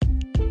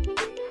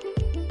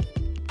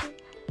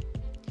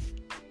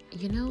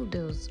You know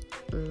those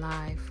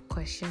life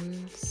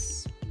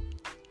questions?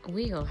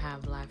 We all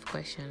have life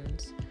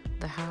questions.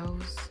 The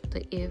hows,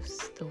 the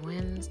ifs, the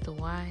whens, the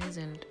whys,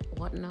 and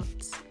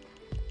whatnots.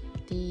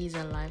 These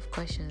are life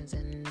questions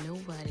and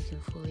nobody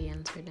can fully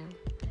answer them.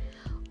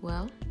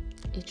 Well,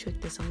 each week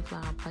the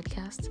Sunflower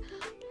Podcast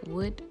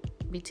would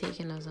be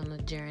taking us on a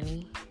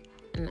journey.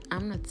 And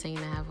I'm not saying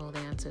I have all the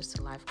answers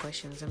to life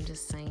questions. I'm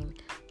just saying,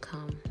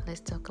 come,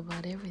 let's talk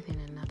about everything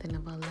and nothing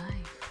about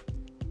life.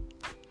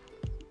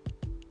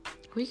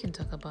 We can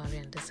talk about it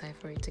and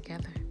decipher it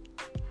together.